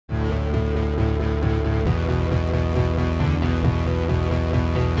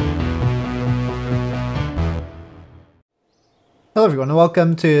Hello everyone and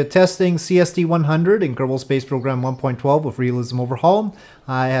welcome to testing CST-100 in Kerbal Space Program 1.12 with Realism Overhaul.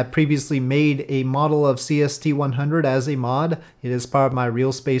 I have previously made a model of CST-100 as a mod. It is part of my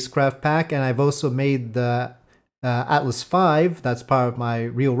real spacecraft pack, and I've also made the Atlas V, that's part of my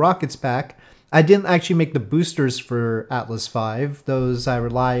real rockets pack. I didn't actually make the boosters for Atlas V. Those I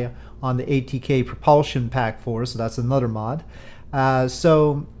rely on the ATK propulsion pack for, so that's another mod.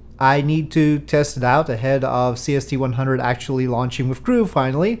 So I need to test it out ahead of CST-100 actually launching with crew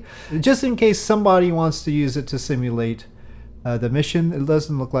finally, just in case somebody wants to use it to simulate the mission. It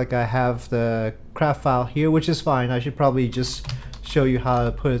doesn't look like I have the craft file here, which is fine. I should probably just show you how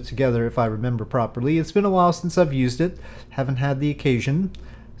to put it together if I remember properly. It's been a while since I've used it, haven't had the occasion,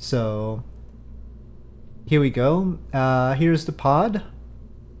 so here we go. Here's the pod.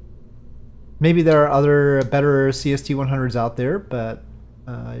 Maybe there are other better CST-100s out there, but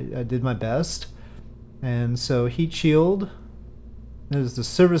I did my best. And so heat shield, there's the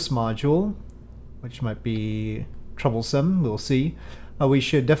service module, which might be troublesome, we'll see. We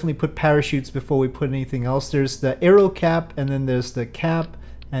should definitely put parachutes before we put anything else. There's the aero cap, and then there's the cap,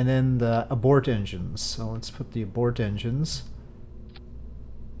 and then the abort engines. So let's put the abort engines.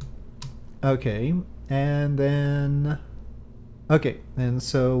 Okay, and then okay, and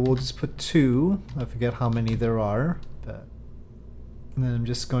so we'll just put 2. I forget how many there are, but and then I'm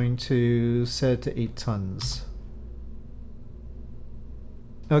just going to set it to 8 tons.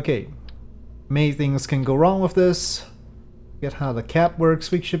 Okay, many things can go wrong with this. Get how the cap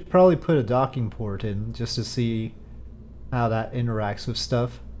works. We should probably put a docking port in just to see how that interacts with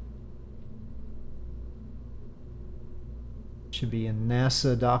stuff. Should be a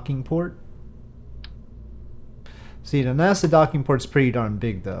NASA docking port. See, the NASA docking port's pretty darn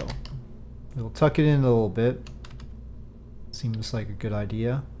big though. We'll tuck it in a little bit. Seems like a good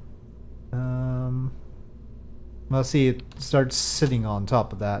idea. Well, see, it starts sitting on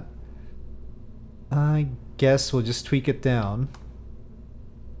top of that. I guess we'll just tweak it down.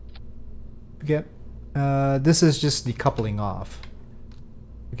 Forget. This is just decoupling off.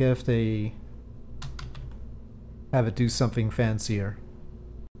 Forget if they have it do something fancier.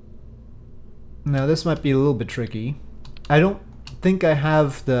 Now, this might be a little bit tricky. I don't think I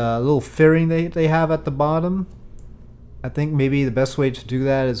have the little fairing they have at the bottom. I think maybe the best way to do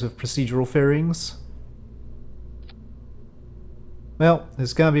that is with procedural fairings. Well,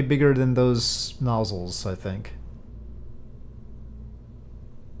 it's gonna be bigger than those nozzles, I think.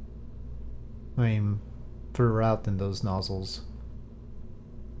 I mean, further out than those nozzles.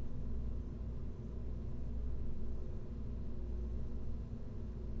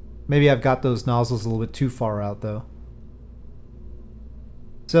 Maybe I've got those nozzles a little bit too far out though.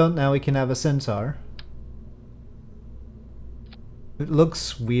 So now we can have a Centaur. It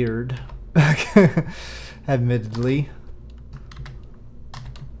looks weird, admittedly.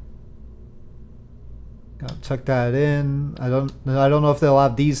 Gotta tuck that in. I don't know if they'll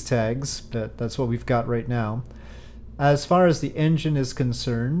have these tags, but that's what we've got right now. As far as the engine is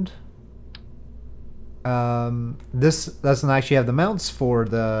concerned, this doesn't actually have the mounts for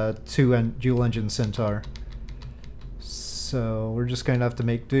the dual engine Centaur, so we're just going to have to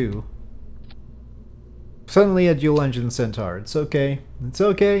make do. Suddenly a dual engine Centaur. It's okay. It's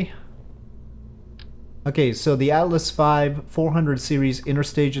okay. Okay, so the Atlas V 400 series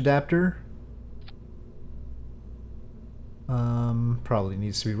interstage adapter probably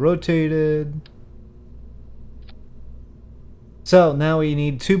needs to be rotated. So now we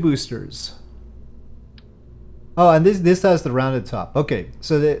need 2 boosters. Oh, and this has the rounded top. Okay,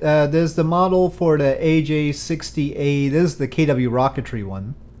 so there's the model for the AJ60A. This is the KW rocketry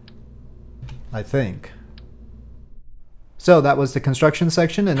one, I think. So that was the construction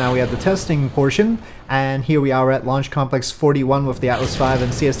section, and now we have the testing portion, and here we are at Launch Complex 41 with the Atlas V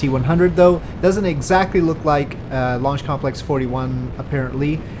and CST-100, though it doesn't exactly look like Launch Complex 41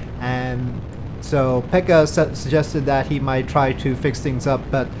 apparently, and so Pekka suggested that he might try to fix things up,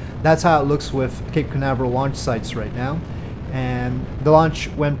 but that's how it looks with Cape Canaveral launch sites right now. And the launch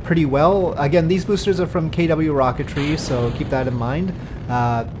went pretty well. Again, these boosters are from KW Rocketry, so keep that in mind.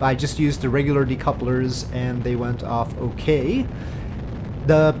 I just used the regular decouplers and they went off okay.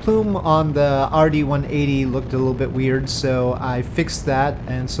 The plume on the RD-180 looked a little bit weird, so I fixed that,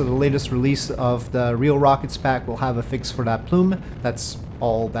 and so the latest release of the Real Rockets pack will have a fix for that plume. That's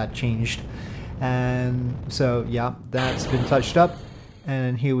all that changed. And so yeah, that's been touched up.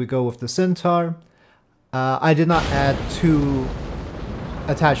 And here we go with the Centaur. I did not add 2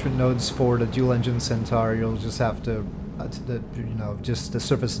 attachment nodes for the dual engine Centaur. You'll just have to, you know, just to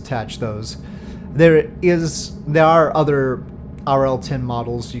surface attach those. There are other RL10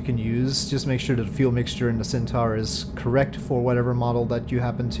 models you can use. Just make sure that the fuel mixture in the Centaur is correct for whatever model that you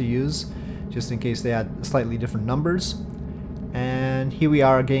happen to use, just in case they had slightly different numbers. And here we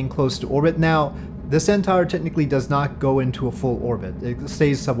are getting close to orbit. Now, the Centaur technically does not go into a full orbit. It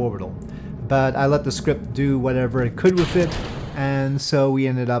stays suborbital. But I let the script do whatever it could with it, and so we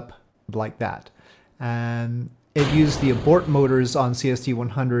ended up like that. And it used the abort motors on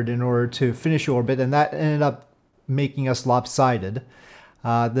CST-100 in order to finish orbit, and that ended up making us lopsided.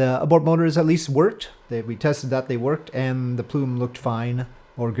 The abort motors at least worked. We tested that they worked, and the plume looked fine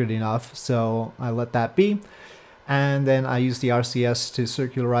or good enough, so I let that be. And then I used the RCS to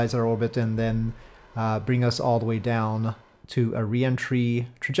circularize our orbit and then bring us all the way down to a re-entry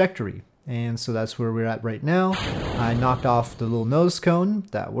trajectory. And so that's where we're at right now. I knocked off the little nose cone.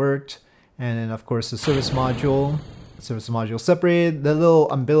 That worked. And then, of course, the service module. Service module separated. The little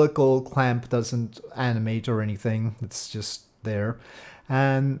umbilical clamp doesn't animate or anything. It's just there.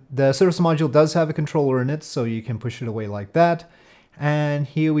 And the service module does have a controller in it, so you can push it away like that. And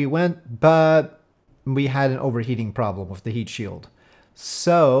here we went, but we had an overheating problem with the heat shield.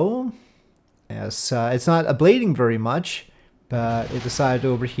 So, yes, it's not ablating very much, but it decided to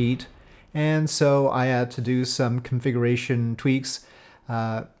overheat. And so I had to do some configuration tweaks.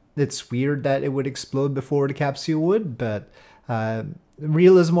 It's weird that it would explode before the capsule would, but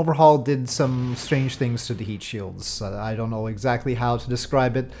Realism Overhaul did some strange things to the heat shields. I don't know exactly how to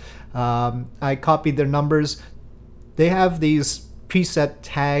describe it. I copied their numbers. They have these preset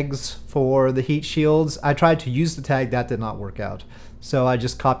tags for the heat shields. I tried to use the tag, that did not work out. So I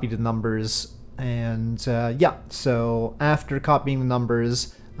just copied the numbers, and yeah, so after copying the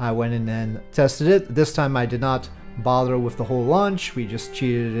numbers, I went in and tested it. This time I did not bother with the whole launch. We just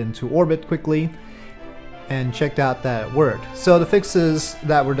cheated it into orbit quickly and checked out that it worked. So the fixes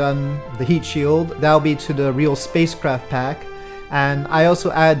that were done, the heat shield, that'll be to the real spacecraft pack. And I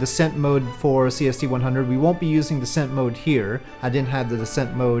also added descent mode for CST-100. We won't be using descent mode here. I didn't have the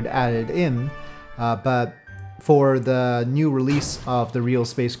descent mode added in, but for the new release of the real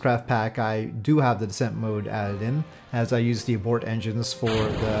spacecraft pack, I do have the descent mode added in, as I use the abort engines for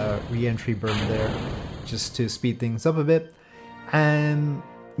the re-entry burn there, just to speed things up a bit. And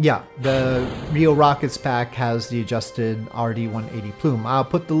yeah, the real rockets pack has the adjusted RD-180 plume. I'll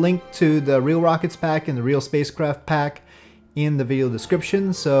put the link to the real rockets pack and the real spacecraft pack in the video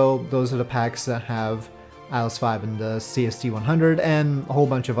description. So those are the packs that have Atlas V and the CST-100 and a whole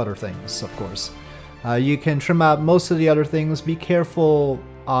bunch of other things, of course. You can trim out most of the other things. Be careful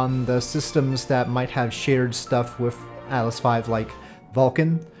on the systems that might have shared stuff with Atlas V, like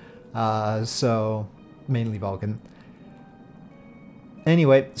Vulcan. So mainly Vulcan.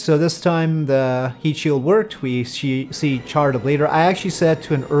 Anyway, so this time the heat shield worked. We see chart of later. I actually set it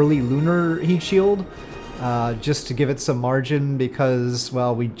to an early lunar heat shield, just to give it some margin because,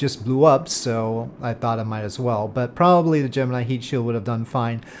 well, we just blew up, so I thought I might as well. But probably the Gemini heat shield would have done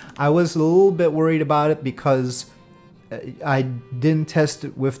fine. I was a little bit worried about it because I didn't test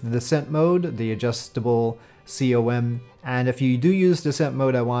it with the descent mode, the adjustable COM. And if you do use descent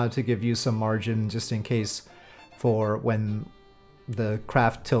mode, I wanted to give you some margin just in case for when the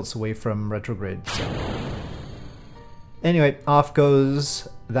craft tilts away from retrograde. So anyway, off goes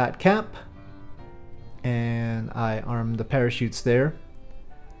that cap. And I arm the parachutes there.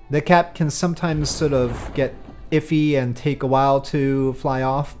 The cap can sometimes sort of get iffy and take a while to fly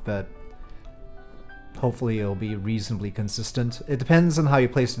off, but hopefully it'll be reasonably consistent. It depends on how you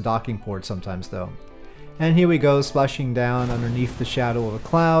place the docking port sometimes though. And here we go, splashing down underneath the shadow of a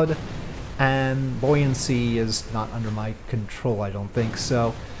cloud. And buoyancy is not under my control, I don't think.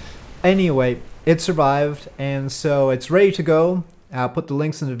 So anyway, it survived, and so it's ready to go. I'll put the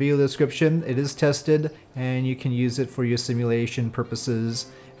links in the video description. It is tested, and you can use it for your simulation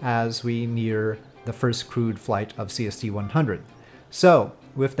purposes as we near the first crewed flight of CST-100. So,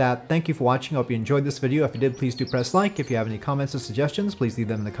 with that, thank you for watching. I hope you enjoyed this video. If you did, please do press like. If you have any comments or suggestions, please leave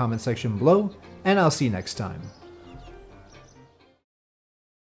them in the comment section below, and I'll see you next time.